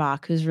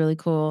Weinbach, who's really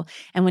cool.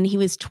 And when he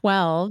was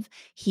 12,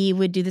 he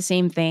would do the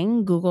same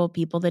thing, Google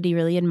people that he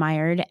really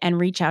admired and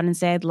reach out and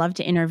say, I'd love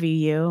to interview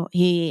you.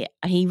 He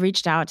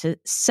reached out to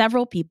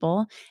several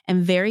people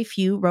and very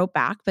few wrote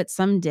back, but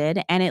some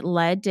did. And it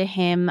led to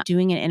him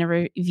doing an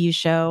interview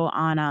show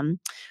on,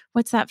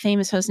 what's that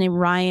famous host name?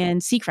 Ryan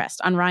Seacrest,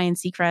 on Ryan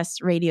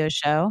Seacrest's radio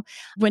show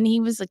when he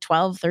was like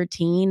 12,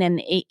 13.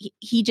 And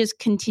he just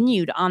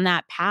continued on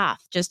that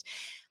path.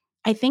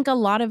 I think a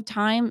lot of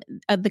time,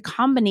 the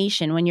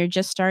combination when you're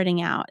just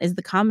starting out is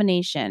the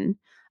combination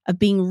of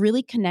being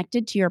really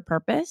connected to your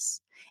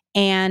purpose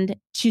and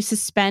to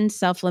suspend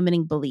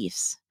self-limiting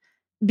beliefs,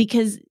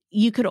 because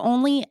you could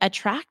only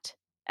attract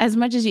as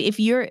much as if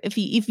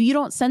you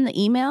don't send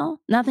the email,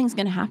 nothing's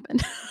going to happen.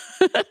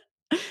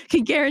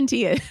 Can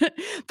guarantee it.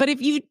 But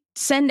if you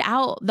send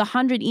out the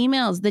 100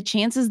 emails, the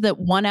chances that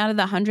 1 out of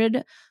the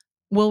 100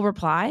 will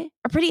reply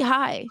are pretty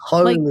high.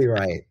 Totally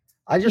right.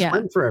 I just Yeah.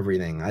 went for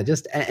everything.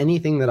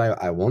 Anything that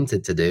I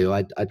wanted to do,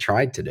 I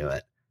tried to do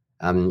it.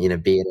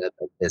 Be it a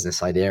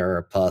business idea or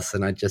a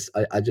person, I just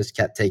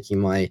kept taking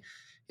my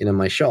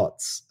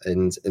shots.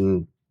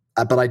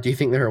 But I do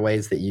think there are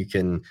ways that you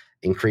can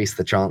increase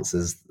the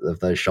chances of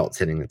those shots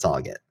hitting the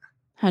target.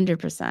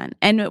 100%.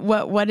 And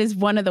what is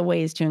one of the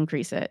ways to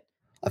increase it?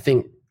 I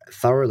think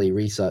thoroughly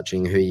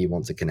researching who you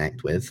want to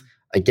connect with.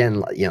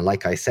 Again,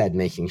 like I said,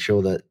 making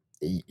sure that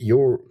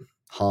your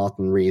heart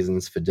and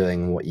reasons for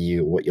doing what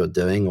you're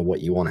doing or what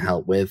you want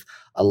help with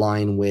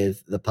align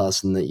with the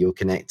person that you're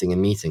connecting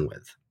and meeting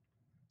with.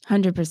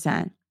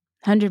 100%.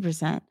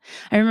 100%.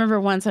 I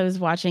remember once I was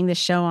watching this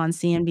show on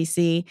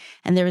CNBC,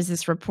 and there was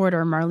this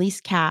reporter,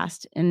 Marlise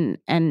Cast, and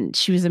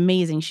she was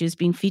amazing. She was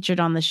being featured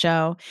on the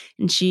show,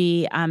 and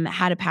she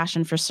had a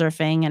passion for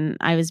surfing, and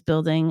I was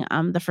building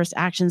the first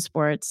action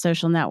sports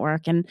social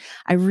network, and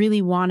I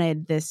really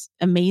wanted this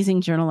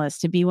amazing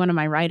journalist to be one of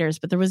my writers,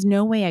 but there was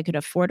no way I could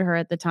afford her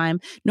at the time,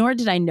 nor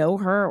did I know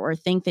her or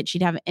think that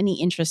she'd have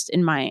any interest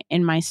in my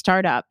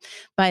startup.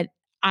 But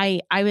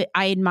I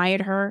admired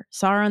her,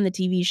 saw her on the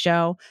TV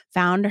show,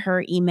 found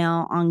her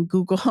email on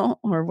Google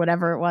or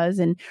whatever it was,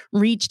 and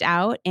reached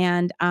out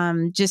and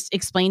just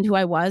explained who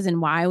I was and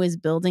why I was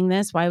building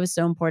this, why it was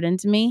so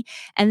important to me.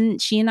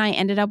 And she and I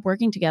ended up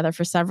working together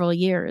for several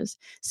years.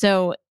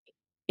 So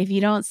if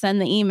you don't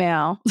send the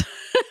email,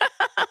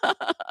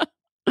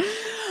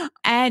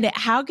 Ed,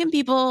 how can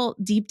people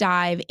deep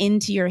dive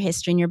into your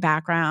history and your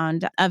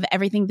background of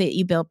everything that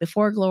you built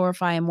before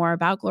Glorify and more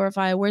about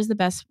Glorify? Where's the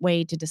best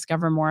way to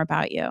discover more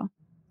about you?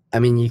 I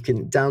mean, you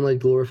can download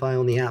Glorify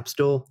on the App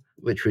Store,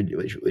 which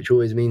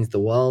always means the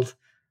world.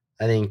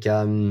 I think,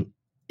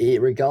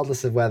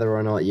 regardless of whether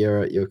or not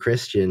you're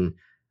Christian,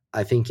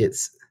 I think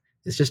it's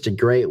just a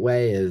great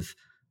way of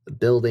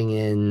building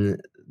in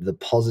the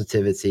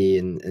positivity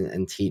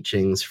and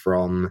teachings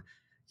from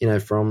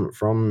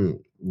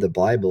the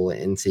Bible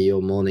into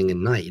your morning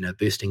and night,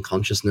 boosting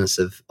consciousness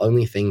of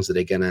only things that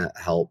are going to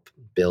help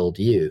build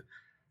you.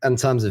 In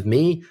terms of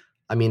me,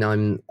 I mean,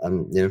 I'm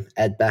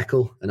Ed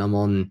Beccle, and I'm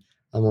on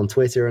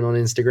Twitter and on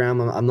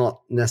Instagram. I'm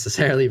not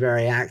necessarily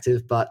very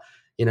active, but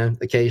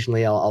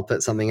occasionally I'll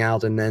put something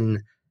out, and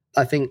then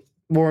I think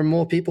more and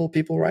more people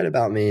write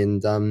about me,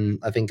 and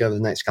I think over the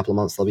next couple of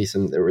months there'll be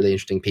some really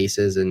interesting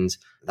pieces, and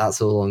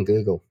that's all on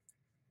Google.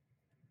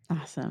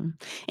 Awesome.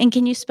 And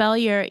can you spell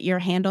your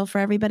handle for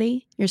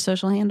everybody, your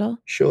social handle?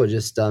 Sure,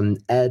 just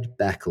Ed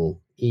Beccle,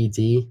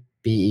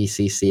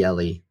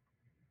 EDBECCLE.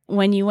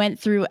 When you went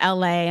through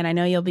LA, and I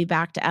know you'll be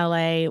back to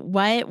LA,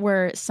 what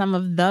were some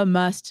of the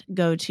must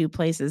go to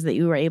places that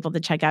you were able to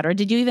check out, or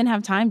did you even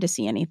have time to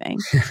see anything?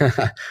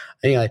 I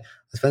think I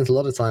spent a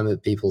lot of time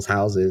at people's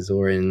houses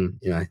or in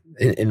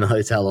the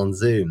hotel on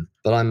Zoom.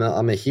 But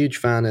I'm a huge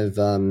fan of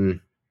a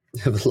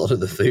lot of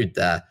the food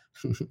there.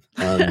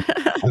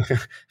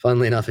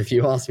 Funnily enough, if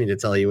you asked me to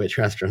tell you which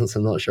restaurants,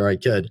 I'm not sure I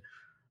could.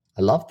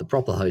 I loved the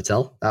Proper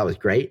Hotel. That was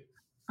great.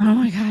 Oh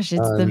my gosh,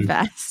 it's the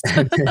best.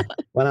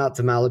 Went out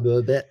to Malibu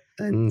a bit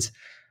and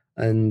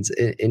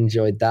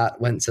enjoyed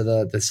that. Went to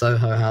the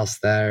Soho House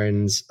there,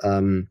 and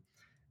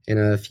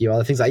a few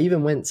other things. I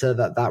even went to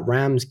that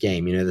Rams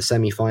game, the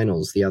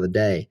semifinals the other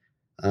day,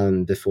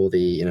 before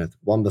the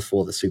one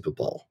before the Super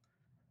Bowl.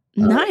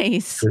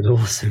 Nice. It was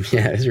awesome.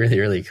 Yeah, it was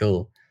really, really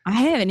cool. I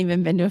haven't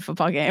even been to a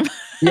football game.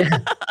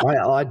 Yeah,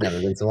 I'd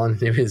never been to one.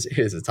 It was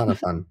a ton of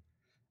fun.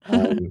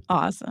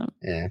 Awesome.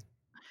 Yeah.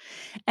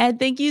 Ed,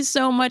 thank you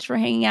so much for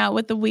hanging out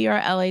with the We Are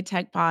LA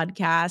Tech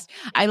podcast.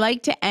 I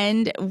like to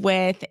end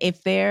with,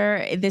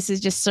 this is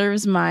just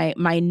serves my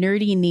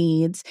nerdy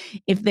needs.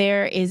 If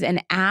there is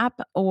an app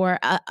or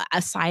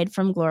aside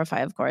from Glorify,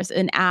 of course,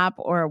 an app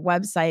or a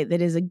website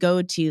that is a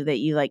go-to that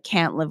you like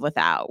can't live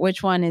without,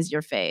 which one is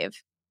your fave?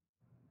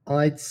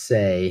 I'd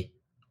say,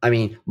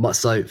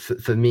 so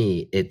for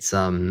me, it's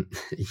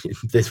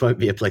this won't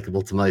be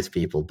applicable to most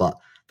people, but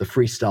the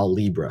Freestyle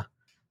Libre.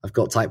 I've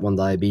got type 1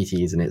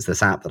 diabetes, and it's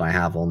this app that I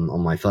have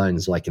on my phone,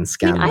 so I can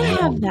scan my I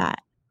have arm. that,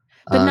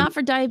 but not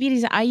for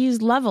diabetes. I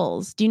use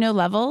Levels. Do you know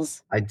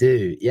Levels? I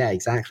do. Yeah,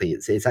 exactly.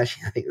 It's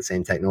actually, I think, the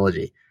same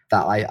technology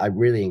that I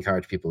really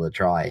encourage people to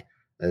try,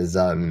 as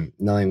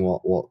knowing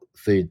what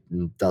food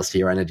does to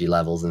your energy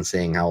levels and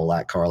seeing how all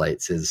that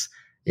correlates is,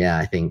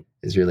 I think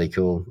is really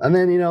cool. And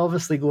then,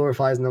 obviously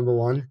Glorify is number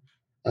one.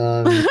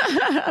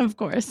 Of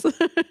course. But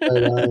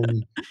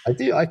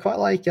I quite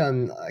like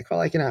an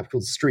app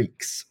called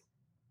Streaks.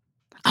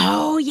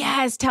 Oh,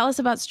 yes. Tell us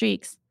about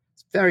Streaks.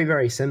 It's very,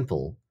 very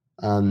simple.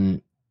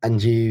 And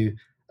you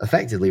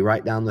effectively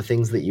write down the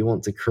things that you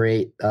want to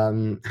create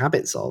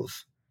habits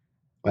of,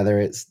 whether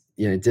it's,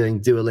 doing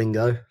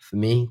Duolingo for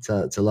me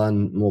to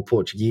learn more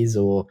Portuguese,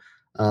 or,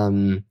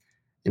 going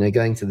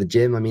to the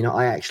gym.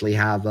 I actually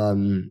have,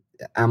 am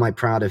I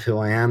proud of who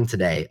I am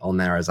today on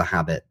there as a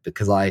habit,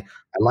 because I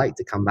like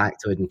to come back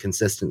to it and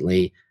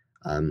consistently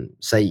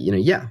say,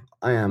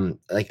 I am,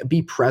 like,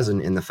 be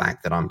present in the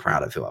fact that I'm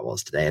proud of who I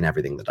was today and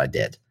everything that I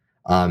did.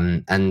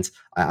 And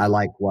I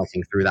like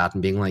working through that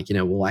and being like,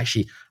 well,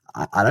 actually,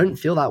 I don't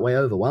feel that way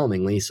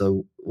overwhelmingly.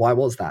 So why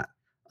was that?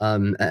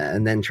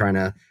 And then trying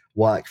to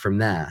work from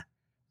there.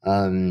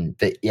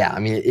 But yeah,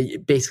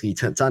 it basically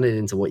turn it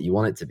into what you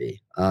want it to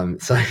be.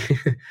 So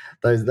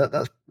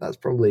that's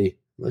probably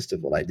most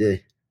of what I do.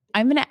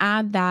 I'm going to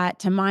add that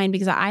to mine,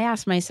 because I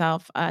ask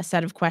myself a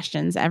set of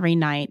questions every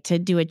night to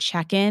do a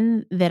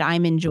check-in that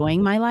I'm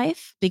enjoying my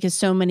life, because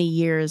so many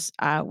years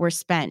were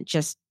spent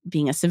just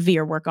being a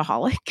severe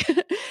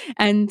workaholic.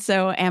 And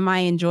so am I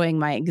enjoying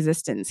my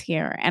existence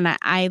here? And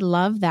I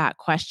love that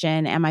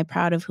question. Am I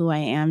proud of who I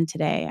am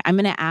today? I'm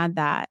going to add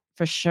that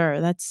for sure.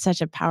 That's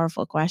such a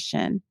powerful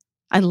question.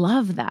 I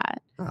love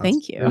that.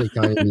 Thank you. Really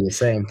kind of you to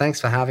say, and thanks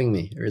for having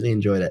me. I really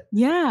enjoyed it.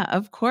 Yeah,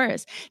 of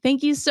course.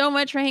 Thank you so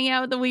much for hanging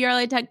out with the We Are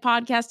LA Tech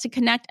podcast. To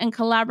connect and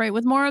collaborate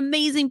with more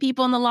amazing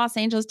people in the Los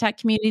Angeles tech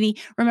community,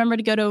 remember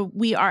to go to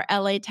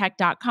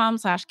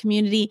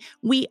wearelatech.com/community,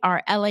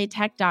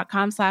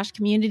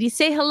 wearelatech.com/community.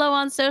 Say hello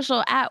on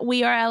social at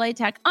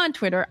WeAreLATech, on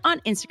Twitter,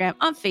 on Instagram,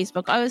 on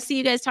Facebook. I will see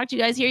you guys, talk to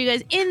you guys, hear you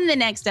guys in the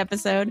next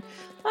episode.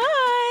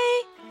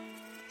 Bye.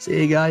 See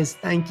you guys.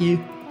 Thank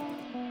you.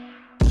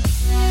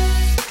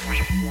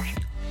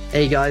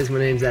 Hey guys, my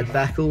name's Ed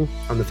Beccle.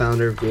 I'm the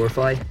founder of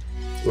Glorify.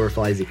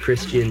 Glorify is a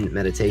Christian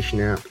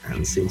meditation app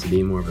and soon to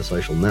be more of a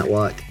social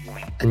network.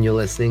 And you're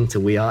listening to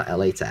We Are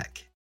LA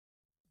Tech.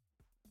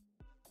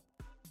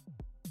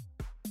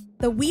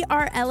 The We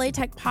Are LA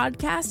Tech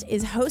podcast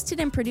is hosted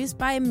and produced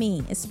by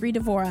me, Esprit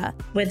Devora,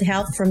 with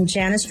help from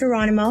Janice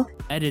Geronimo.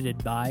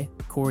 Edited by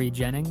Corey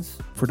Jennings.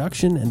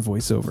 Production and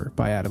voiceover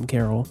by Adam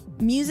Carroll.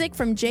 Music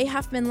from Jay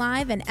Huffman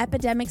Live and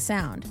Epidemic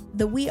Sound.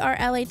 The We Are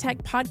LA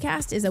Tech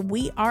podcast is a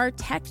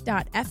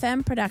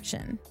WeAreTech.fm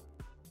production.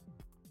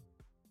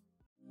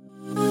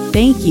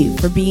 Thank you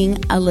for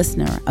being a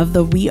listener of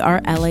the We Are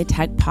LA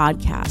Tech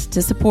podcast.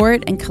 To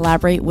support and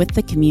collaborate with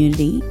the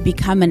community,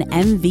 become an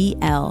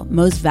MVL,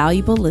 most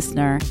valuable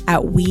listener,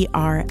 at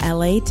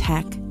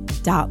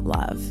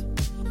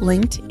WeAreLATech.love.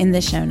 Linked in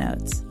the show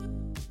notes.